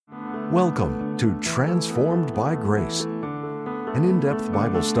Welcome to Transformed by Grace, an in-depth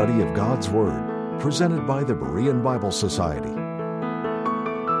Bible study of God's Word, presented by the Berean Bible Society.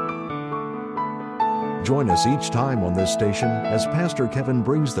 Join us each time on this station as Pastor Kevin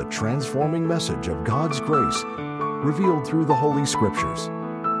brings the transforming message of God's grace, revealed through the Holy Scriptures.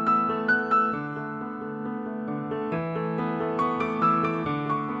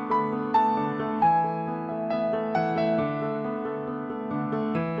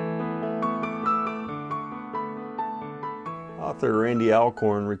 Author Randy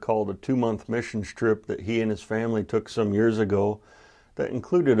Alcorn recalled a 2-month mission trip that he and his family took some years ago that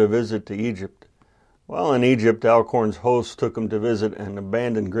included a visit to Egypt. While in Egypt, Alcorn's host took him to visit an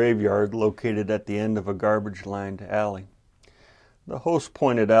abandoned graveyard located at the end of a garbage-lined alley. The host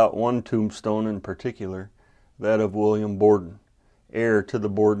pointed out one tombstone in particular, that of William Borden, heir to the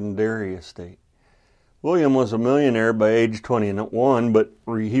Borden dairy estate. William was a millionaire by age 21, but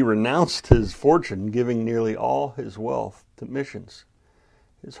he renounced his fortune, giving nearly all his wealth to missions.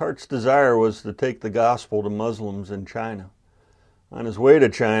 His heart's desire was to take the gospel to Muslims in China. On his way to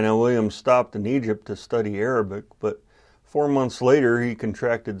China, William stopped in Egypt to study Arabic, but 4 months later he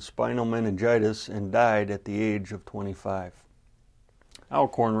contracted spinal meningitis and died at the age of 25.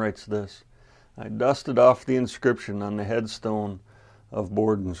 Alcorn writes this: "I dusted off the inscription on the headstone of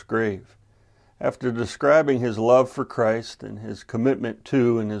Borden's grave. After describing his love for Christ and his commitment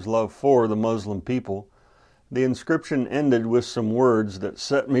to and his love for the Muslim people, the inscription ended with some words that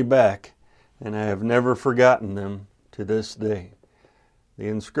set me back, and I have never forgotten them to this day. The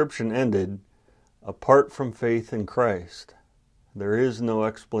inscription ended, 'Apart from faith in Christ, there is no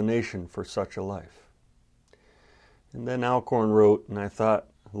explanation for such a life.'" And then Alcorn wrote, and I thought,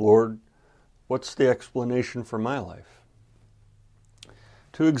 Lord, what's the explanation for my life?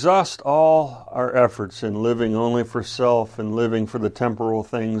 To exhaust all our efforts in living only for self and living for the temporal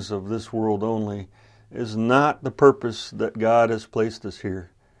things of this world only is not the purpose that God has placed us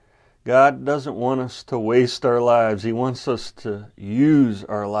here. God doesn't want us to waste our lives. He wants us to use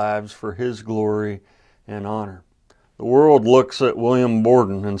our lives for His glory and honor. The world looks at William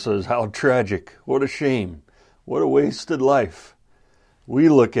Borden and says, "How tragic, what a shame, what a wasted life." We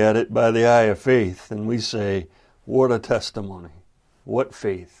look at it by the eye of faith and we say, what a testimony. What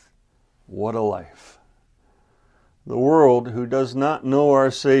faith! What a life! The world, who does not know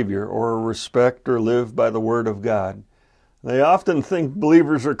our Savior or respect or live by the Word of God, they often think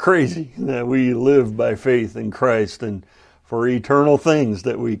believers are crazy, that we live by faith in Christ and for eternal things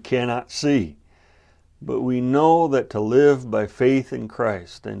that we cannot see. But we know that to live by faith in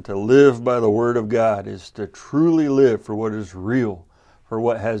Christ and to live by the Word of God is to truly live for what is real, for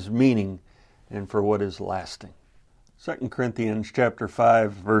what has meaning, and for what is lasting. 2 Corinthians chapter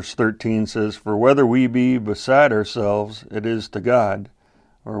 5, verse 13 says, "For whether we be beside ourselves, it is to God,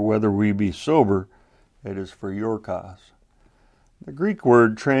 or whether we be sober, it is for your cause." The Greek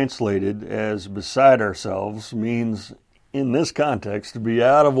word translated as beside ourselves means, in this context, to be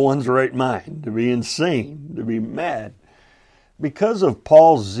out of one's right mind, to be insane, to be mad. Because of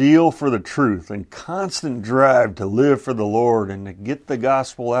Paul's zeal for the truth and constant drive to live for the Lord and to get the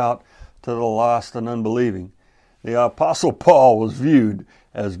gospel out to the lost and unbelieving, the Apostle Paul was viewed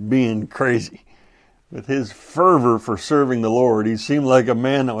as being crazy. With his fervor for serving the Lord, he seemed like a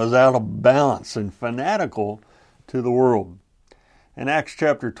man that was out of balance and fanatical to the world. In Acts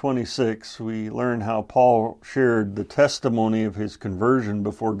chapter 26, we learn how Paul shared the testimony of his conversion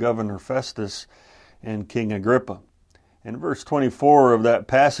before Governor Festus and King Agrippa. In verse 24 of that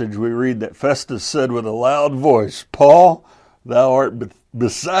passage, we read that Festus said with a loud voice, "Paul, thou art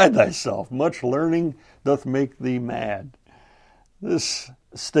beside thyself. Much learning doth make thee mad." This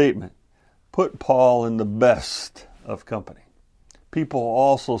statement put Paul in the best of company. People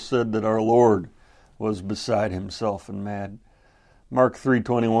also said that our Lord was beside himself and mad. Mark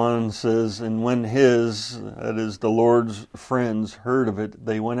 3:21 says, "And when his," that is the Lord's friends, heard of it,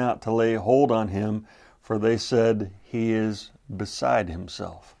 they went out to lay hold on him, for they said, he is beside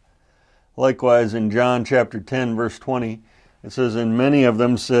himself. Likewise in John chapter 10, verse 20, it says, "And many of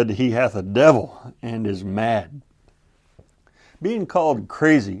them said, he hath a devil and is mad." Being called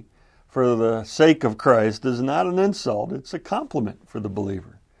crazy for the sake of Christ is not an insult, it's a compliment for the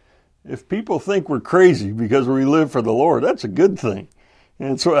believer. If people think we're crazy because we live for the Lord, that's a good thing.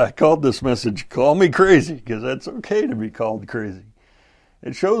 And that's why I called this message, "Call Me Crazy," because that's okay to be called crazy.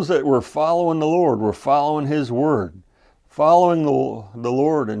 It shows that we're following the Lord, we're following His Word. Following the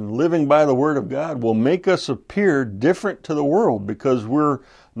Lord and living by the Word of God will make us appear different to the world because we're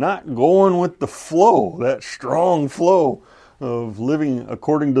not going with the flow, that strong flow of living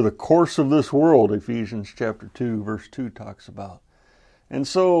according to the course of this world, Ephesians chapter 2, verse 2 talks about. And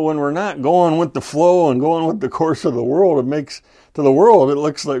so when we're not going with the flow and going with the course of the world, it makes, to the world, it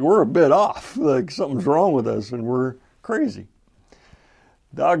looks like we're a bit off, like something's wrong with us and we're crazy.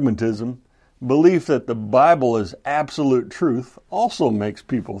 Dogmatism, belief that the Bible is absolute truth, also makes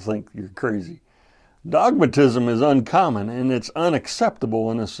people think you're crazy. Dogmatism is uncommon and it's unacceptable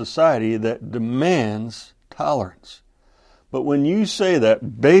in a society that demands tolerance. But when you say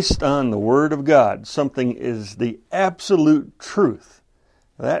that based on the Word of God, something is the absolute truth,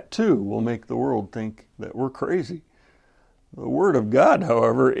 that too will make the world think that we're crazy. The Word of God,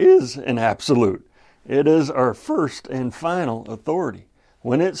 however, is an absolute. It is our first and final authority.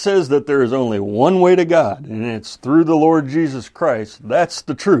 When it says that there is only one way to God, and it's through the Lord Jesus Christ, that's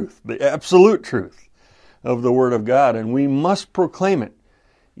the truth, the absolute truth of the Word of God, and we must proclaim it,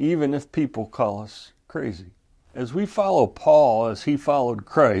 even if people call us crazy. As we follow Paul as he followed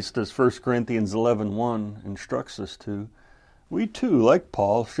Christ, as 1 Corinthians 11:1 instructs us to, we too, like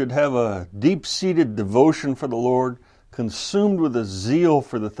Paul, should have a deep-seated devotion for the Lord, consumed with a zeal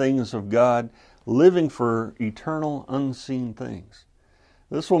for the things of God, living for eternal, unseen things.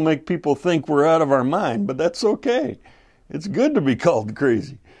 This will make people think we're out of our mind, but that's okay. It's good to be called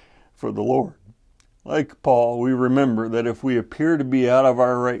crazy for the Lord. Like Paul, we remember that if we appear to be out of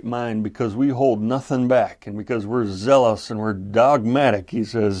our right mind because we hold nothing back and because we're zealous and we're dogmatic, he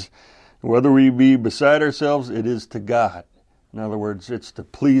says, whether we be beside ourselves, it is to God. In other words, it's to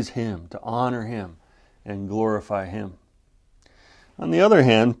please Him, to honor Him, and glorify Him. On the other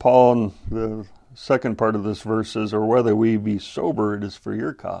hand, Paul, in the second part of this verse says, or whether we be sober, it is for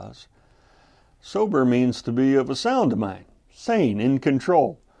your cause. Sober means to be of a sound mind, sane, in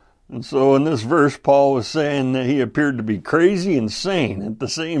control. And so in this verse, Paul was saying that he appeared to be crazy and sane at the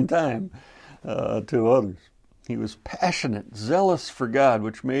same time to others. He was passionate, zealous for God,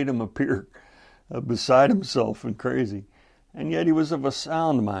 which made him appear beside himself and crazy. And yet he was of a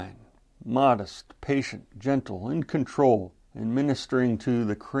sound mind, modest, patient, gentle, in control, and ministering to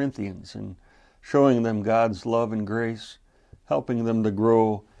the Corinthians and showing them God's love and grace, helping them to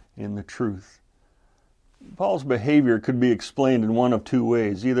grow in the truth. Paul's behavior could be explained in one of two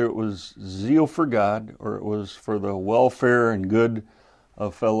ways. Either it was zeal for God or it was for the welfare and good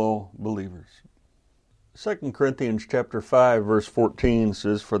of fellow believers. 2 Corinthians chapter 5, verse 14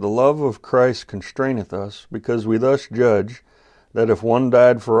 says, for the love of Christ constraineth us, because we thus judge that if one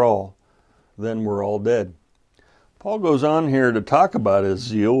died for all, then we're all dead. Paul goes on here to talk about his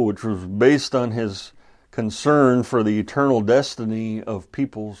zeal, which was based on his concern for the eternal destiny of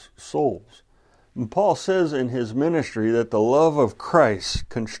people's souls. And Paul says in his ministry that the love of Christ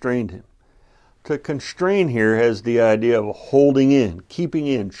constrained him. To constrain here has the idea of holding in, keeping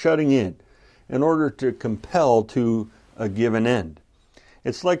in, shutting in order to compel to a given end.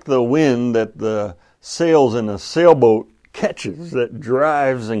 It's like the wind that the sails in a sailboat catches, that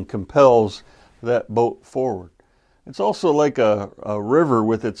drives and compels that boat forward. It's also like a river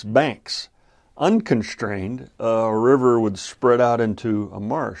with its banks. Unconstrained, a river would spread out into a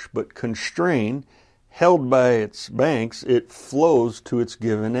marsh, but constrained, held by its banks, it flows to its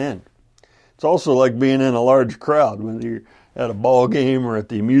given end. It's also like being in a large crowd when you're at a ball game or at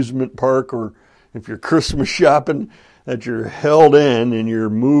the amusement park, or if you're Christmas shopping, that you're held in and you're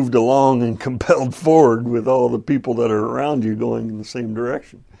moved along and compelled forward with all the people that are around you going in the same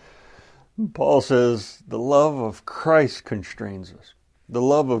direction. Paul says the love of Christ constrains us. The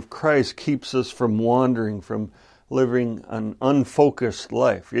love of Christ keeps us from wandering, from living an unfocused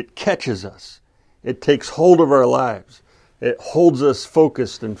life. It catches us. It takes hold of our lives. It holds us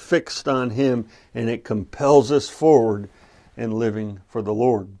focused and fixed on Him, and it compels us forward in living for the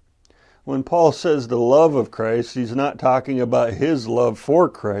Lord. When Paul says the love of Christ, he's not talking about his love for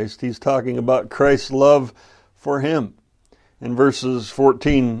Christ. He's talking about Christ's love for him. In verses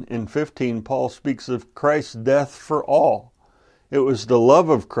 14 and 15, Paul speaks of Christ's death for all. It was the love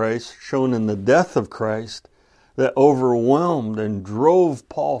of Christ shown in the death of Christ that overwhelmed and drove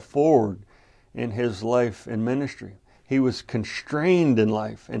Paul forward in his life and ministry. He was constrained in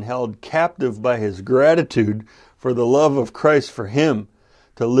life and held captive by his gratitude for the love of Christ for him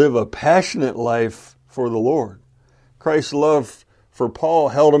to live a passionate life for the Lord. Christ's love for Paul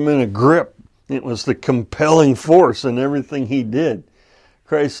held him in a grip. It was the compelling force in everything he did.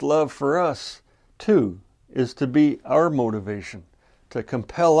 Christ's love for us, too, is to be our motivation, to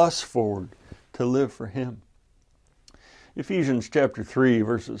compel us forward to live for Him. Ephesians chapter 3,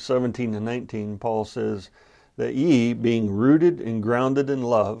 verses 17 and 19, Paul says, that ye, being rooted and grounded in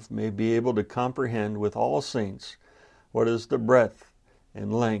love, may be able to comprehend with all saints what is the breadth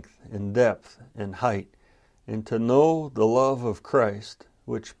and length and depth and height, and to know the love of Christ,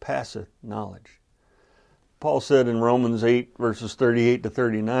 which passeth knowledge. Paul said in Romans 8, verses 38 to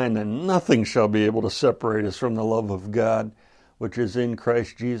 39, that nothing shall be able to separate us from the love of God, which is in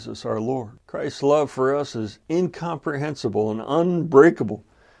Christ Jesus our Lord. Christ's love for us is incomprehensible and unbreakable.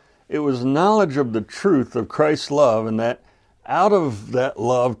 It was knowledge of the truth of Christ's love, and that out of that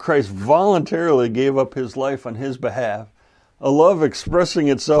love, Christ voluntarily gave up his life on his behalf, a love expressing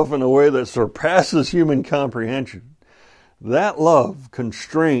itself in a way that surpasses human comprehension. That love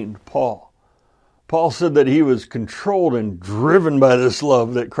constrained Paul. Paul said that he was controlled and driven by this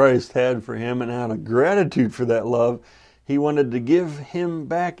love that Christ had for him, and out of gratitude for that love, he wanted to give him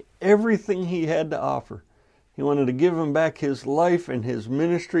back everything he had to offer. He wanted to give him back his life and his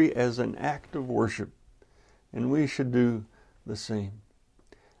ministry as an act of worship. And we should do the same.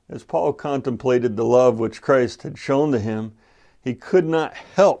 As Paul contemplated the love which Christ had shown to him, he could not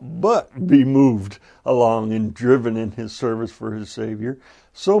help but be moved along and driven in his service for his Savior.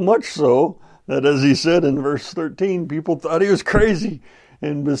 So much so that, as he said in verse 13, people thought he was crazy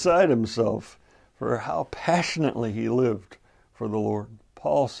and beside himself for how passionately he lived for the Lord.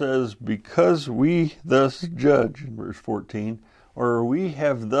 Paul says, because we thus judge, in verse 14, or we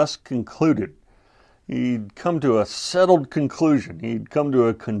have thus concluded. He'd come to a settled conclusion. He'd come to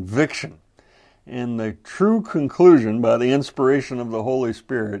a conviction. And the true conclusion by the inspiration of the Holy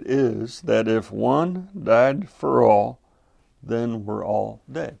Spirit is that if one died for all, then we're all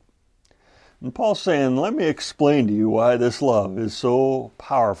dead. And Paul's saying, let me explain to you why this love is so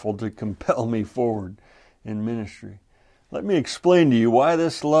powerful to compel me forward in ministry. Let me explain to you why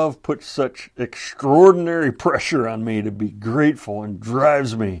this love puts such extraordinary pressure on me to be grateful and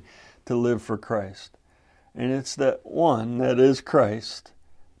drives me to live for Christ. And it's that one, that is Christ,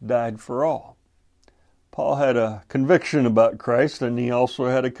 died for all. Paul had a conviction about Christ, and he also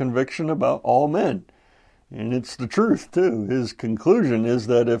had a conviction about all men. And it's the truth, too. His conclusion is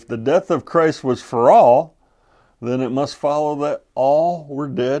that if the death of Christ was for all, then it must follow that all were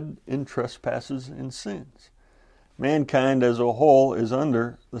dead in trespasses and sins. Mankind as a whole is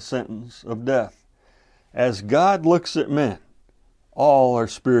under the sentence of death. As God looks at men, all are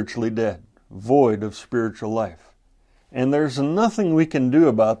spiritually dead, void of spiritual life. And there's nothing we can do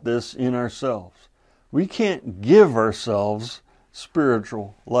about this in ourselves. We can't give ourselves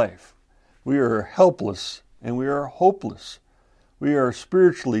spiritual life. We are helpless and we are hopeless. We are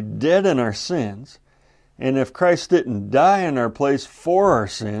spiritually dead in our sins, and if Christ didn't die in our place for our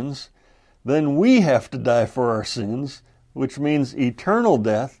sins, then we have to die for our sins, which means eternal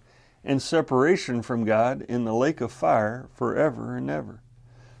death and separation from God in the lake of fire forever and ever.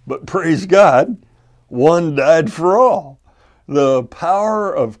 But praise God, one died for all. The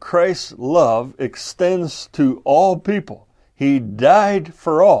power of Christ's love extends to all people. He died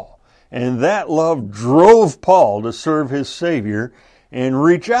for all. And that love drove Paul to serve his Savior and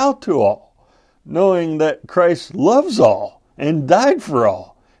reach out to all, knowing that Christ loves all and died for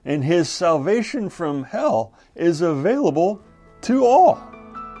all, and his salvation from hell is available to all.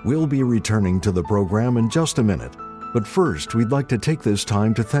 We'll be returning to the program in just a minute, but first we'd like to take this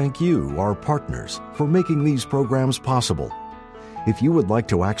time to thank you, our partners, for making these programs possible. If you would like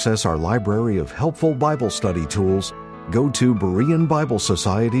to access our library of helpful Bible study tools, go to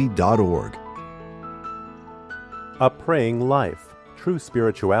BereanBibleSociety.org. A Praying Life, True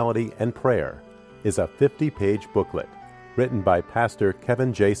Spirituality and Prayer is a 50-page booklet written by Pastor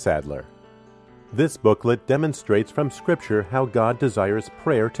Kevin J. Sadler. This booklet demonstrates from Scripture how God desires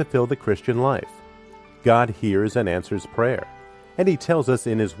prayer to fill the Christian life. God hears and answers prayer, and He tells us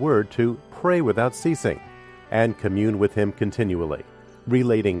in His Word to pray without ceasing and commune with Him continually,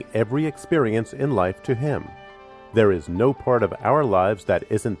 relating every experience in life to Him. There is no part of our lives that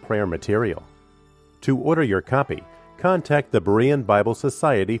isn't prayer material. To order your copy, contact the Berean Bible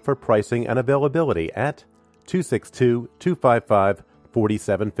Society for pricing and availability at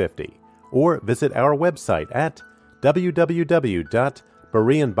 262-255-4750 or visit our website at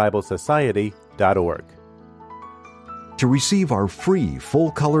www.BereanBibleSociety.org. To receive our free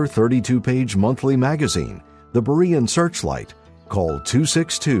full-color 32-page monthly magazine, The Berean Searchlight, call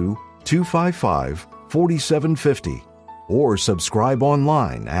 262-255-4750 or subscribe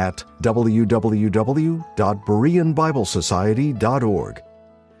online at www.BereanBibleSociety.org.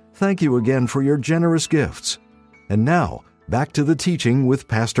 Thank you again for your generous gifts. And now, back to the teaching with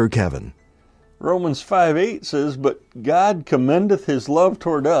Pastor Kevin. Romans 5:8 says, "But God commendeth His love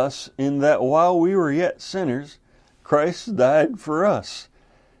toward us, in that while we were yet sinners, Christ died for us."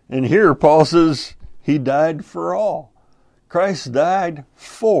 And here Paul says He died for all. Christ died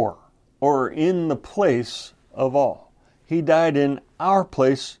for, or in the place of all. He died in our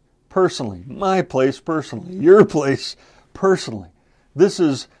place personally, my place personally, your place personally. This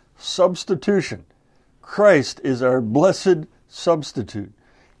is substitution. Christ is our blessed substitute.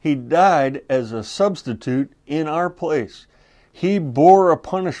 He died as a substitute in our place. He bore a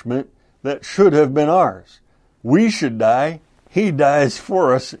punishment that should have been ours. We should die. He dies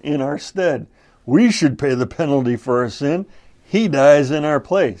for us in our stead. We should pay the penalty for our sin. He dies in our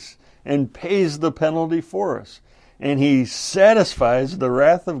place and pays the penalty for us. And He satisfies the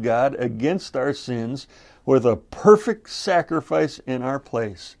wrath of God against our sins with a perfect sacrifice in our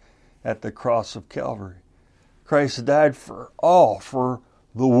place at the cross of Calvary. Christ died for all, for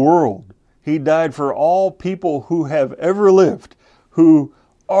the world. He died for all people who have ever lived, who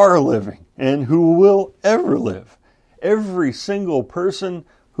are living, and who will ever live. Every single person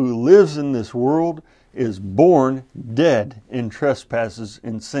who lives in this world is born dead in trespasses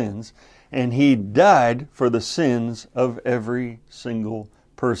and sins, and He died for the sins of every single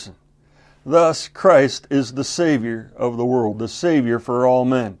person. Thus, Christ is the Savior of the world, the Savior for all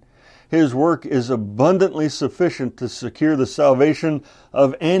men. His work is abundantly sufficient to secure the salvation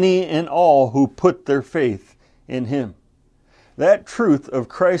of any and all who put their faith in Him. That truth of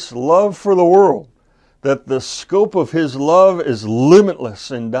Christ's love for the world, that the scope of His love is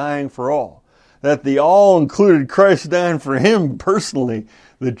limitless in dying for all, that the all included Christ dying for him personally,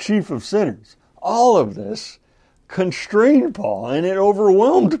 the chief of sinners, all of this constrained Paul, and it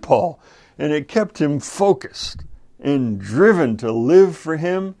overwhelmed Paul, and it kept him focused and driven to live for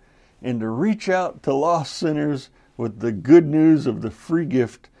Him and to reach out to lost sinners with the good news of the free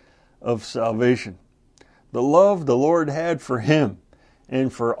gift of salvation. The love the Lord had for him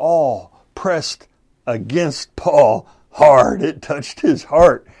and for all pressed against Paul hard. It touched his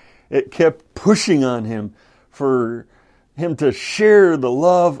heart. It kept pushing on him for him to share the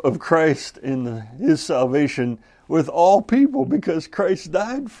love of Christ in His salvation with all people, because Christ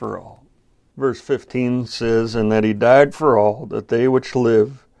died for all. Verse 15 says, "And that He died for all, that they which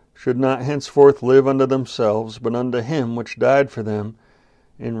live should not henceforth live unto themselves, but unto Him which died for them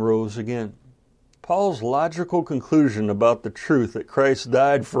and rose again." Paul's logical conclusion about the truth that Christ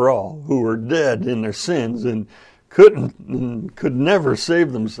died for all who were dead in their sins and could never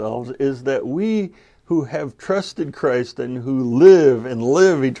save themselves is that we who have trusted Christ and who live and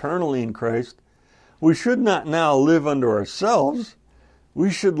live eternally in Christ, we should not now live unto ourselves. We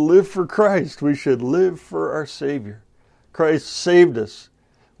should live for Christ. We should live for our Savior. Christ saved us.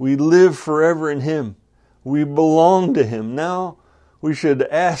 We live forever in Him. We belong to Him. Now we should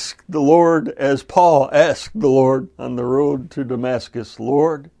ask the Lord, as Paul asked the Lord on the road to Damascus,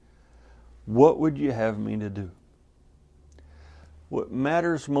 "Lord, what would You have me to do?" What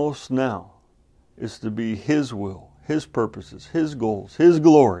matters most now is to be His will, His purposes, His goals, His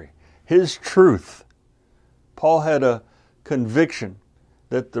glory, His truth. Paul had a conviction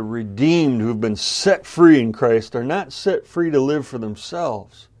that the redeemed who've been set free in Christ are not set free to live for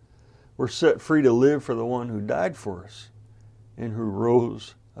themselves. We're set free to live for the one who died for us and who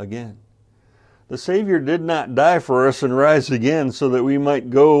rose again. The Savior did not die for us and rise again so that we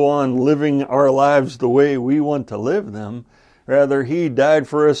might go on living our lives the way we want to live them. Rather, He died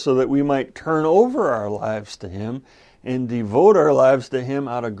for us so that we might turn over our lives to Him and devote our lives to Him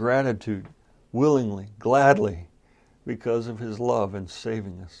out of gratitude, willingly, gladly, because of His love in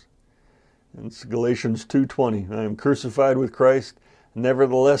saving us. It's Galatians 2:20. "I am crucified with Christ,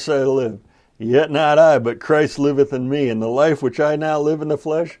 nevertheless I live. Yet not I, but Christ liveth in me. And the life which I now live in the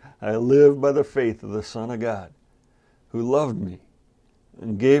flesh, I live by the faith of the Son of God, who loved me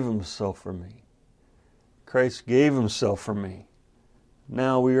and gave Himself for me." Christ gave Himself for me.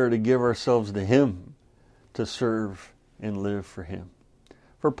 Now we are to give ourselves to Him to serve and live for Him.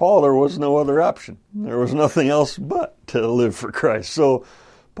 For Paul, there was no other option. There was nothing else but to live for Christ. So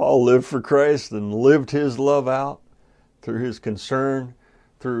Paul lived for Christ and lived his love out through his concern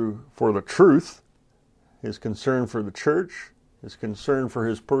for the truth, his concern for the church, his concern for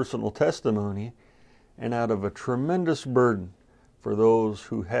his personal testimony, and out of a tremendous burden for those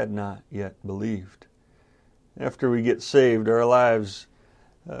who had not yet believed. After we get saved, our lives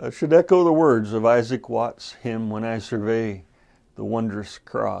should echo the words of Isaac Watts' hymn, "When I Survey the Wondrous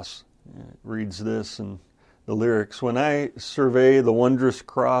Cross." It reads this in the lyrics: "When I survey the wondrous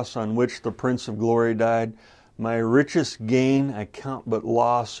cross on which the Prince of Glory died, my richest gain I count but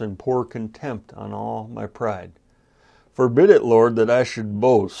loss and pour contempt on all my pride. Forbid it, Lord, that I should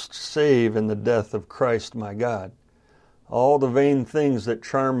boast, save in the death of Christ my God. All the vain things that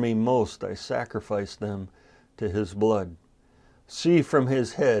charm me most, I sacrifice them to His blood. See from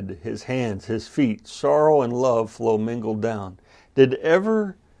His head, His hands, His feet, sorrow and love flow mingled down. Did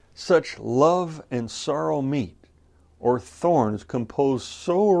ever such love and sorrow meet, or thorns compose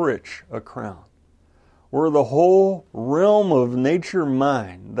so rich a crown? were the whole realm of nature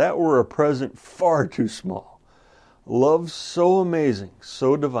mine, that were a present far too small. Love so amazing,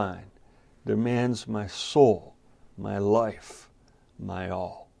 so divine, demands my soul, my life, my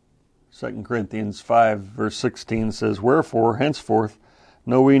all. 2 Corinthians 5 verse 16 says, Wherefore, henceforth,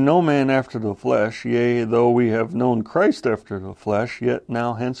 know we no man after the flesh, yea, though we have known Christ after the flesh, yet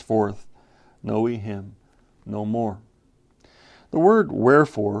now henceforth know we him no more. The word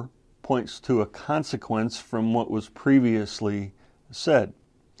wherefore points to a consequence from what was previously said.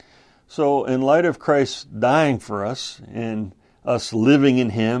 So in light of Christ dying for us and us living in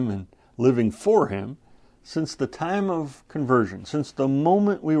him and living for him, since the time of conversion, since the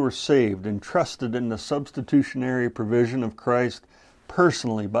moment we were saved and trusted in the substitutionary provision of Christ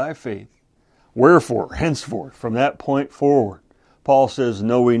personally by faith, wherefore, henceforth, from that point forward, Paul says,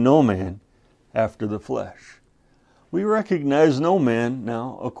 know we no man after the flesh. We recognize no man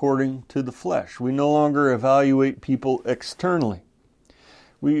now according to the flesh. We no longer evaluate people externally.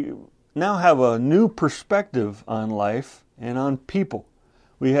 We now have a new perspective on life and on people.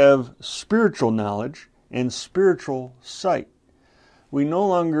 We have spiritual knowledge and spiritual sight. We no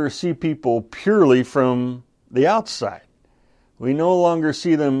longer see people purely from the outside. We no longer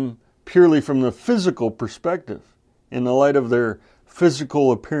see them purely from the physical perspective, in the light of their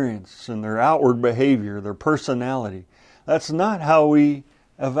physical appearance and their outward behavior, their personality. That's not how we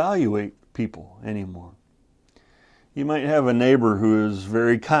evaluate people anymore. You might have a neighbor who is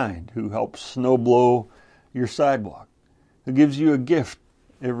very kind, who helps snow blow your sidewalk, who gives you a gift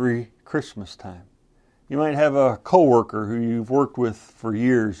every Christmas time. You might have a coworker who you've worked with for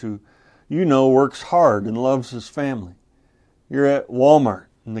years, who you know works hard and loves his family. You're at Walmart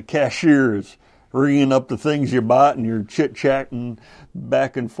and the cashier is ringing up the things you bought and you're chit-chatting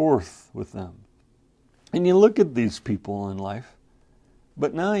back and forth with them. And you look at these people in life,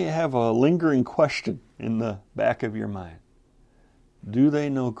 but now you have a lingering question in the back of your mind. Do they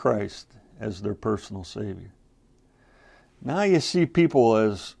know Christ as their personal Savior? Now you see people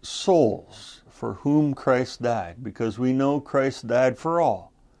as souls for whom Christ died, because we know Christ died for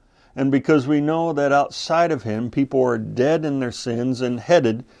all. And because we know that outside of him, people are dead in their sins and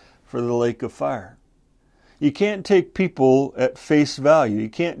headed for the lake of fire. You can't take people at face value. You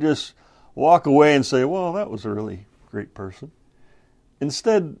can't just walk away and say, well, that was a really great person.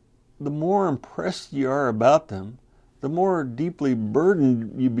 Instead, the more impressed you are about them, the more deeply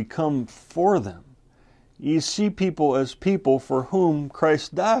burdened you become for them. You see people as people for whom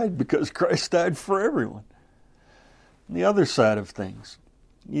Christ died, because Christ died for everyone. On the other side of things,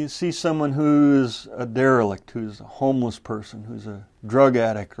 you see someone who is a derelict, who's a homeless person, who's a drug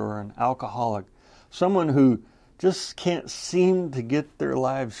addict or an alcoholic, someone who just can't seem to get their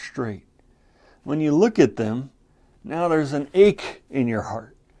lives straight. When you look at them, now there's an ache in your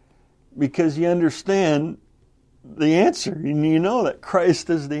heart, because you understand the answer, and you know that Christ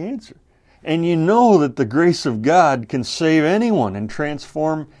is the answer. And you know that the grace of God can save anyone and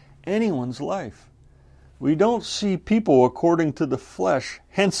transform anyone's life. We don't see people according to the flesh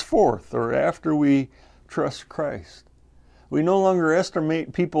henceforth or after we trust Christ. We no longer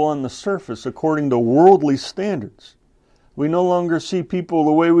estimate people on the surface according to worldly standards. We no longer see people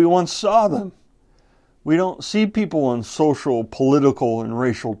the way we once saw them. We don't see people in social, political, and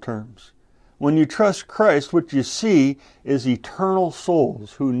racial terms. When you trust Christ, what you see is eternal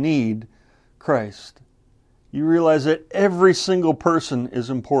souls who need Christ. You realize that every single person is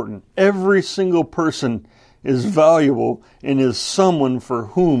important. Every single person is valuable and is someone for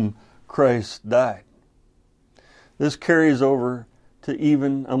whom Christ died. This carries over to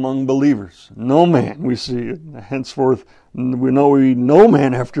even among believers. No man, we see, henceforth, we know no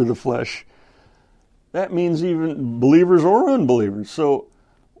man after the flesh. That means even believers or unbelievers. So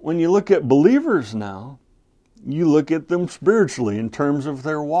when you look at believers now, you look at them spiritually in terms of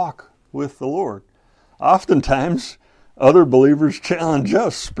their walk with the Lord. Oftentimes, other believers challenge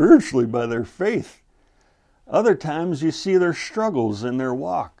us spiritually by their faith. Other times you see their struggles in their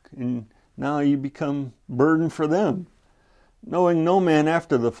walk, and now you become burdened for them. Knowing no man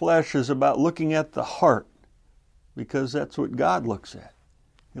after the flesh is about looking at the heart, because that's what God looks at.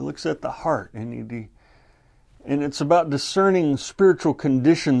 He looks at the heart, and it's about discerning spiritual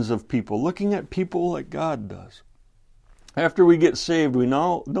conditions of people, looking at people like God does. After we get saved, we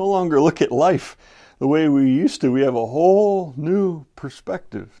no longer look at life the way we used to. We have a whole new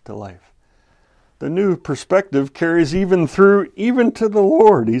perspective to life. The new perspective carries even to the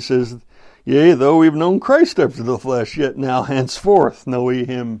Lord. He says, yea, though we've known Christ after the flesh, yet now henceforth know we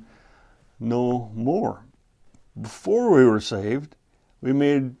him no more. Before we were saved, we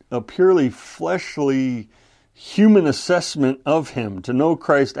made a purely fleshly human assessment of him. To know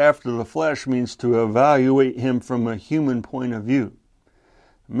Christ after the flesh means to evaluate him from a human point of view.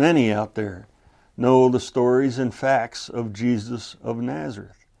 Many out there know the stories and facts of Jesus of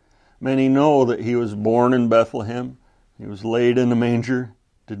Nazareth. Many know that he was born in Bethlehem, he was laid in a manger,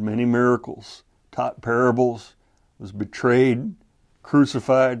 did many miracles, taught parables, was betrayed,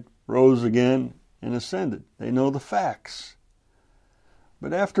 crucified, rose again, and ascended. They know the facts.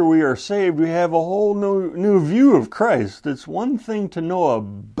 But after we are saved, we have a whole new view of Christ. It's one thing to know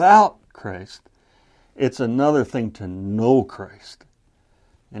about Christ. It's another thing to know Christ.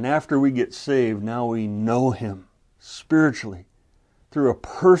 And after we get saved, now we know him spiritually through a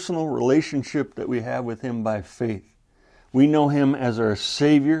personal relationship that we have with him by faith. We know him as our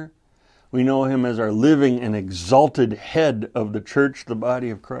Savior. We know him as our living and exalted head of the church, the body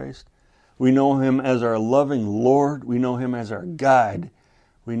of Christ. We know him as our loving Lord. We know him as our guide.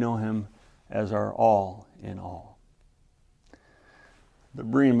 We know him as our all in all. The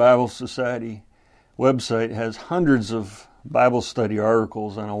Berean Bible Society website has hundreds of Bible study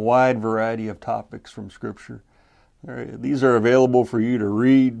articles on a wide variety of topics from Scripture. These are available for you to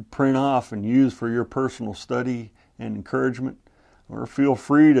read, print off, and use for your personal study and encouragement, or feel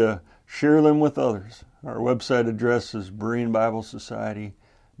free to share them with others. Our website address is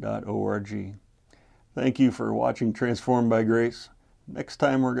BereanBibleSociety.org. Thank you for watching Transformed by Grace. Next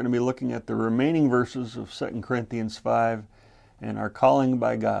time we're going to be looking at the remaining verses of 2 Corinthians 5 and our calling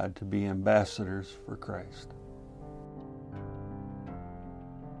by God to be ambassadors for Christ.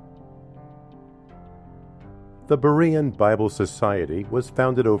 The Berean Bible Society was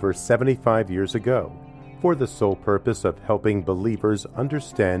founded over 75 years ago for the sole purpose of helping believers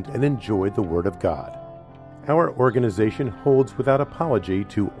understand and enjoy the Word of God. Our organization holds without apology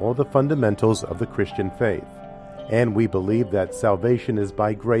to all the fundamentals of the Christian faith, and we believe that salvation is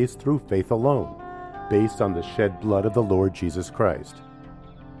by grace through faith alone, based on the shed blood of the Lord Jesus Christ.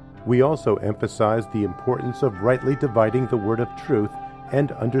 We also emphasize the importance of rightly dividing the word of truth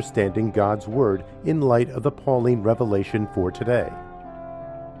and understanding God's Word in light of the Pauline revelation for today.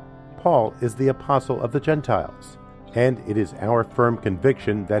 Paul is the apostle of the Gentiles, and it is our firm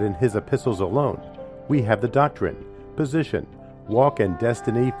conviction that in his epistles alone we have the doctrine, position, walk, and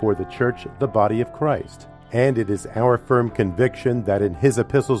destiny for the church, the body of Christ. And it is our firm conviction that in his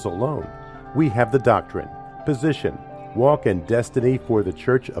epistles alone we have the doctrine, position, walk, and destiny for the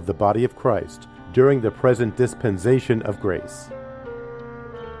church of the body of Christ during the present dispensation of grace.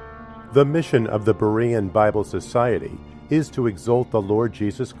 The mission of the Berean Bible Society is to exalt the Lord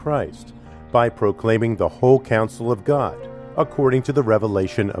Jesus Christ by proclaiming the whole counsel of God according to the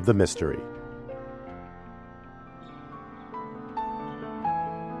revelation of the mystery.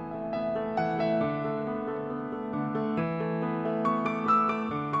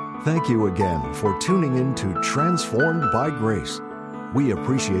 Thank you again for tuning in to Transformed by Grace. We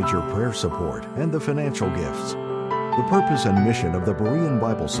appreciate your prayer support and the financial gifts. The purpose and mission of the Berean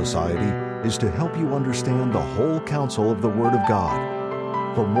Bible Society is to help you understand the whole counsel of the Word of God.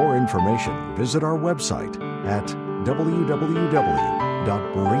 For more information, visit our website at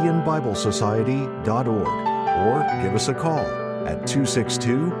www.BereanBibleSociety.org or give us a call at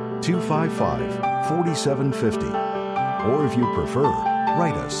 262-255-4750. Or if you prefer,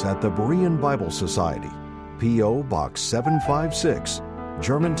 write us at the Berean Bible Society, P.O. Box 756,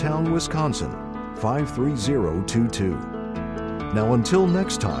 Germantown, Wisconsin, 53022. Now until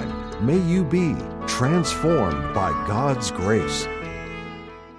next time, may you be transformed by God's grace.